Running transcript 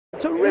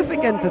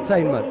Terrific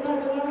entertainment.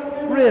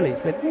 Really, it's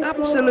been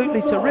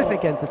absolutely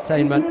terrific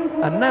entertainment.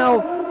 And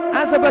now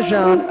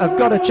Azerbaijan have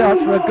got a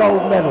chance for a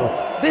gold medal.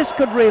 This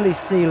could really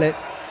seal it.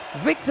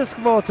 Viktor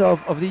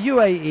Scvortov of the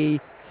UAE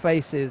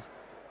faces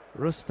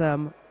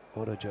Rustam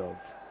Orujev.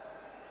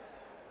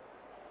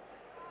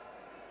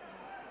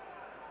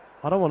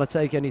 I don't want to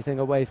take anything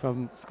away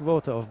from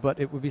Scvortov, but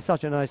it would be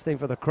such a nice thing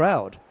for the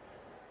crowd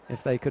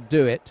if they could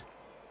do it.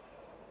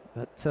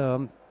 But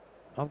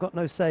I've got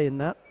no say in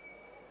that.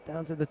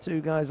 Down to the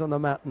two guys on the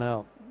mat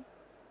now.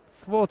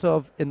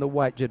 Scvortov in the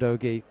white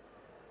judogi,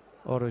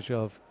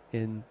 Orujev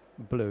in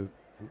blue.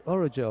 And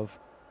Orujev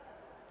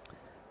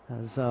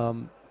has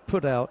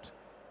put out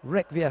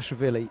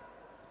Rekviashvili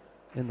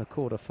in the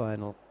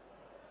quarter-final.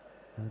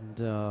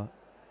 And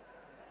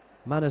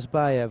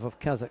Manasbayev of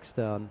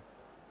Kazakhstan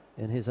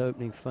in his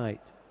opening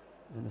fight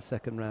in the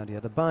second round. He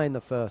had a bye in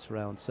the first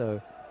round,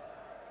 so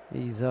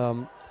he's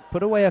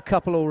put away a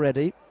couple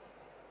already.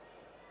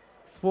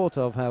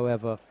 Scvortov,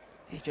 however,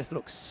 he just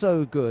looks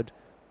so good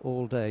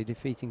all day,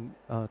 defeating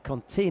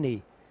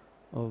Contini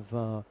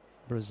of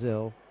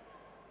Brazil.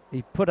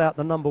 He put out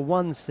the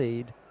 #1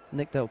 seed,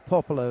 Nick Del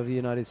Popolo of the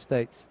United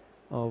States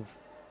of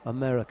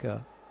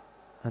America,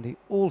 and he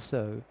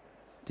also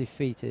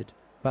defeated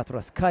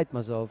Batras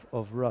Kaitmazov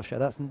of Russia.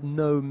 That's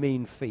no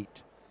mean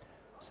feat.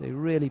 So he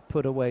really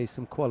put away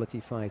some quality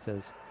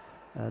fighters,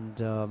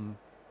 and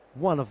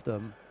one of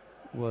them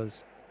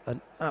was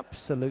an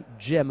absolute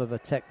gem of a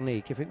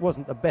technique. If it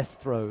wasn't the best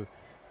throw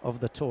of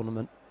the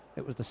tournament,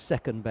 it was the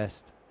second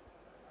best.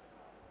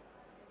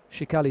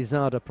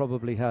 Shikalizada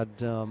probably had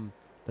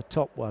the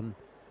top one,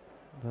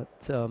 but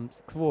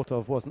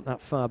Scvortov wasn't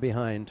that far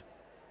behind.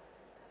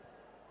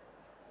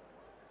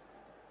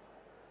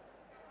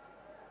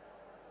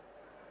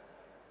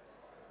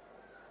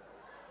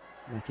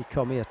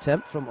 Makikomi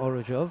attempt from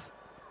Orujev.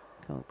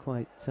 Can't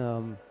quite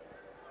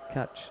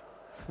catch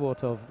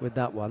Scvortov with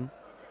that one.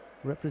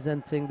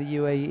 Representing the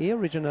UAE,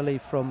 originally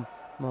from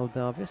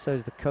Moldavia, so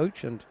is the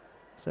coach and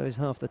so is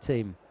half the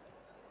team.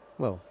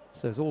 Well,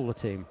 so is all the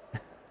team,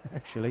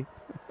 actually.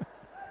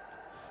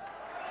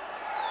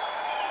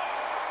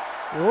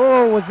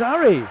 Oh,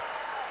 Wazari!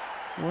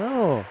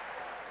 Well,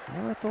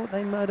 I thought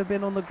they might have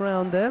been on the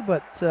ground there,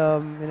 but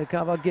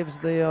Minakava gives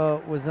the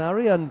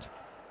Wazari, and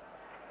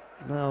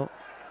now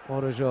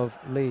Orujev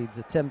leads,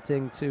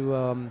 attempting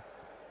to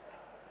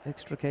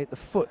extricate the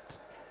foot.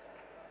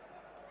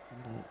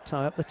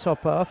 Tie up the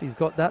top half, he's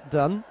got that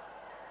done.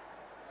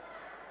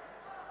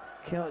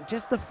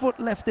 Just the foot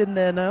left in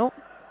there now,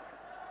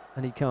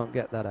 and he can't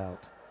get that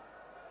out.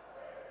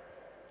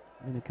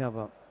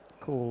 Minakava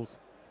calls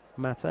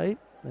Mate,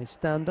 they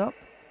stand up.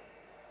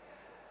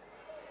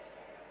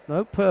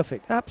 No,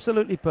 perfect,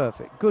 absolutely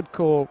perfect. Good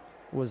call,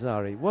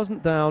 Wazari.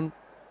 Wasn't down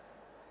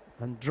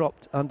and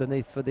dropped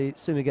underneath for the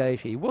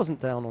Sumigaeshi. He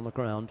wasn't down on the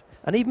ground,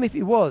 and even if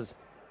he was,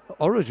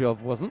 Orujev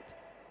wasn't,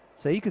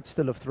 so he could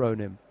still have thrown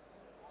him.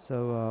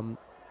 So,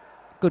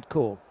 good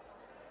call.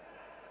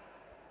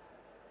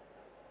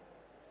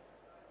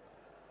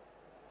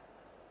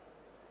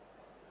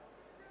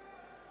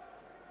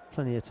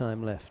 Plenty of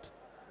time left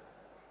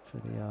for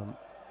the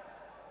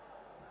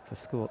for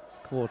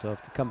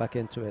Scvortov to come back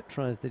into it.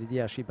 Tries the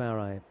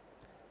Diashibare.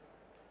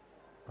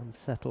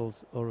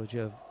 Unsettles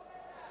Orujev,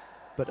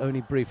 but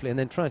only briefly, and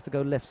then tries to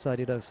go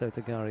left-sided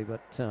Osotagari, but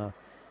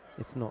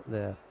it's not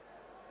there.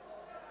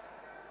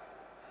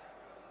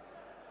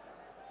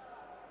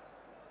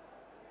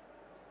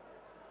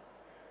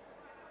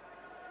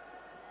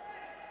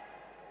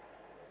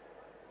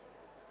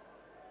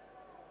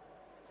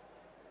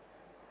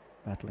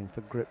 Battling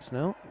for grips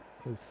now,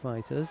 both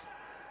fighters.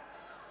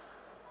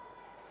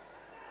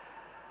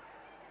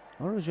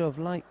 Orujev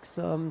likes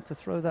to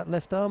throw that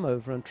left arm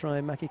over and try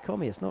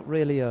Makikomi. It's not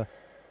really a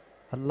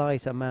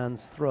lighter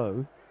man's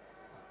throw.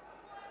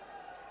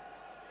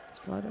 He's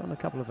tried it on a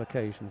couple of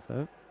occasions,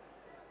 though.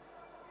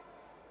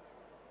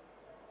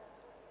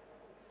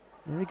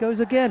 There he goes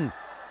again.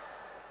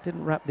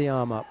 Didn't wrap the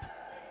arm up.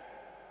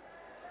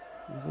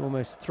 He was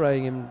almost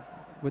throwing him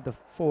with the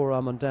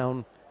forearm and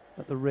down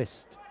at the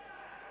wrist.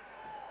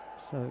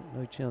 So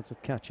no chance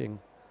of catching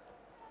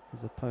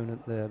his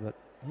opponent there, but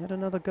he had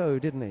another go,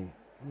 didn't he?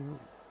 He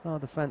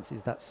rather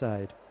fancies that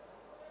side.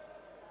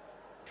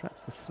 Traps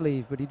the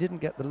sleeve, but he didn't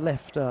get the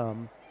left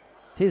arm.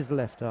 His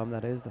left arm,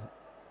 that is.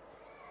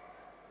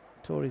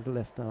 Tori's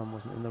left arm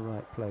wasn't in the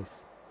right place.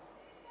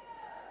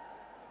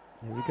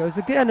 There he goes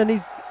again, and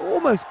he's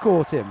almost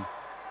caught him.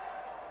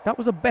 That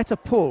was a better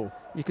pull.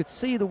 You could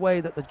see the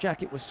way that the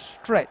jacket was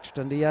stretched,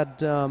 and he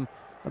had a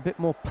bit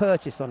more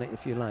purchase on it,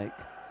 if you like.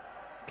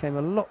 Came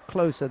a lot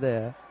closer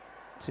there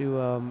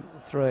to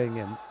throwing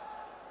him.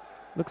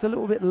 Looks a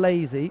little bit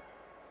lazy.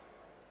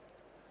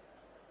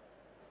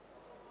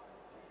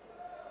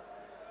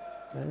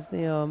 There's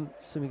the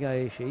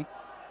Sumigaeshi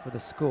for the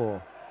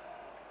score.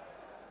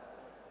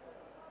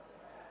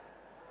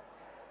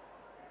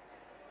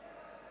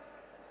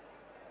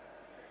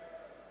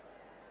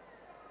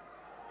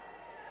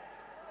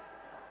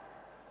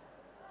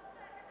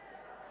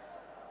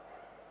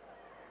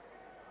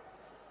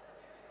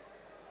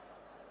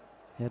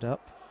 Head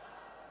up.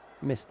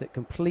 Missed it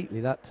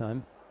completely that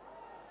time.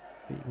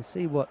 But you can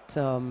see what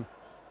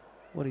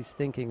he's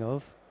thinking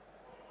of.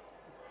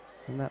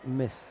 And that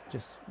miss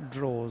just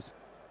draws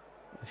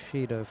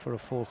Judo for a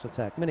false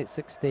attack. Minute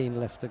 16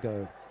 left to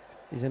go.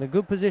 He's in a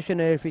good position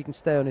here if he can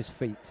stay on his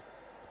feet.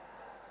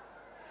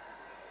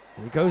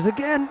 Here he goes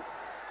again.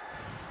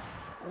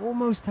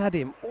 Almost had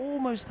him.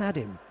 Almost had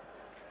him.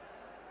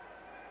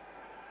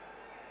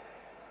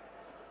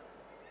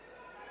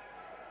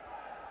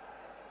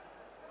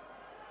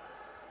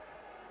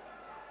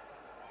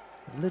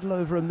 A little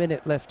over a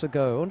minute left to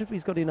go. I wonder if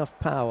he's got enough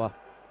power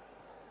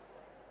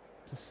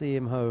to see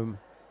him home.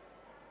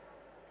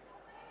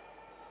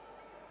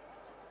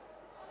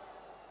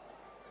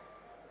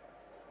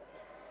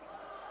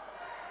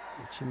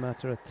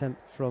 Uchimata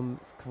attempt from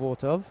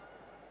Scvortov,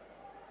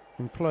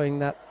 employing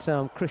that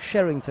Chris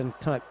Sherrington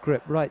type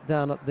grip right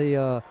down at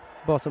the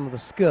bottom of the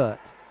skirt.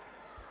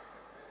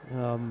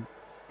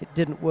 It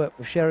didn't work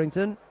for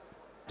Sherrington.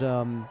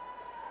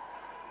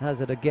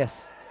 Hazard a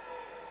guess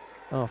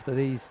after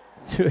these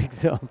two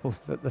examples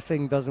that the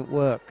thing doesn't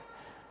work,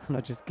 and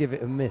I just give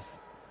it a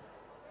miss.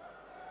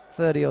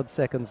 30-odd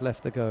seconds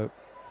left to go.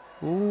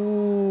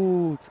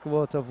 Ooh,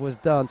 Scvortov was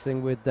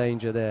dancing with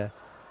danger there.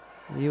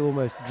 He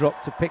almost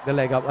dropped to pick the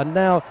leg up, and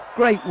now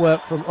great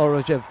work from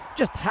Orujev,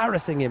 just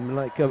harassing him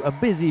like a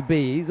busy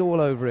bee. He's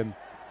all over him,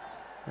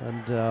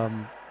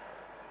 and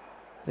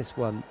this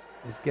one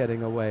is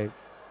getting away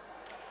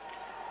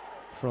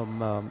from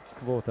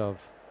Scvortov.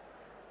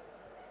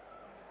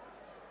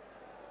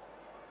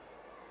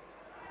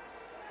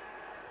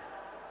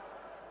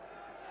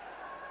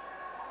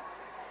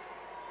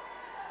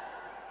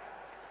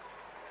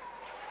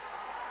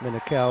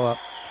 Minakawa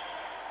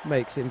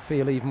makes him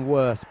feel even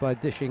worse by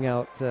dishing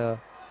out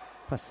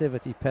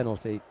passivity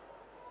penalty,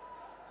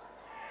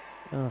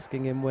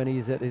 asking him when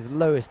he's at his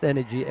lowest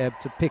energy ebb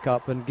to pick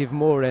up and give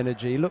more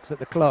energy. He looks at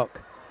the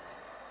clock.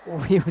 Oh,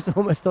 he was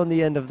almost on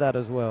the end of that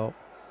as well.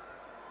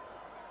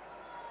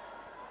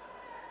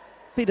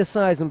 Peter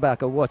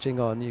Seisenbacher watching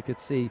on. You could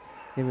see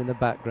him in the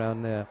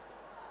background there,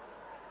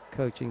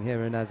 coaching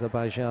here in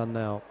Azerbaijan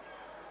now.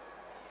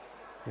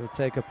 He'll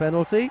take a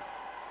penalty.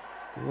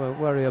 He won't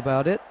worry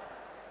about it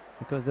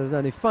because there's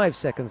only 5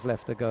 seconds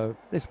left to go.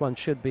 This one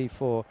should be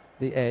for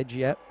the edge.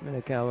 Yep,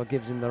 Minakawa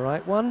gives him the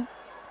right one.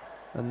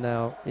 And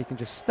now he can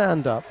just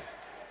stand up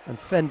and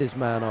fend his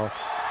man off.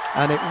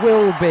 And it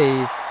will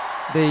be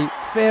the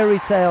fairy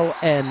tale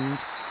end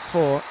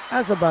for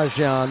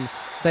Azerbaijan.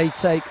 They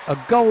take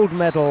a gold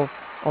medal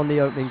on the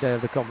opening day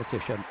of the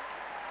competition.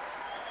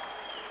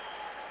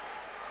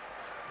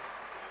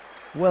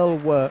 Well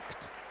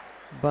worked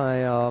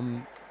by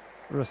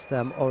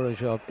Rustam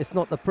Orujev. It's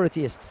not the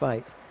prettiest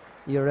fight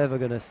you're ever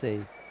going to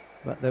see,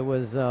 but there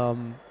was a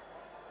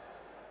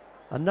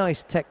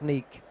nice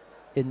technique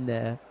in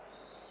there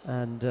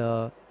and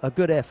a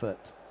good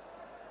effort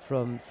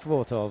from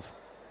Scvortov,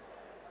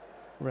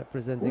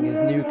 representing his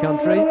new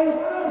country.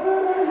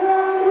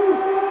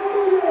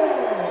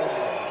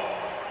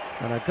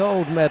 And a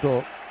gold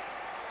medal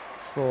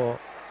for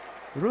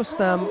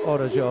Rustam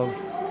Orujev.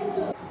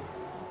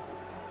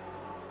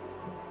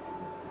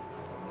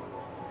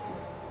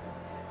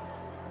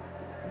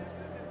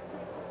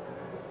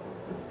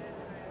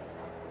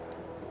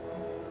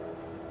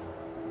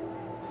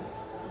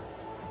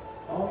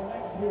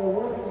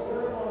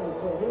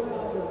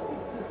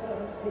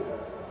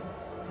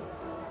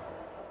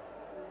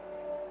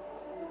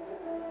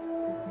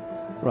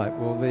 Right,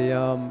 well, the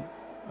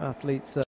athletes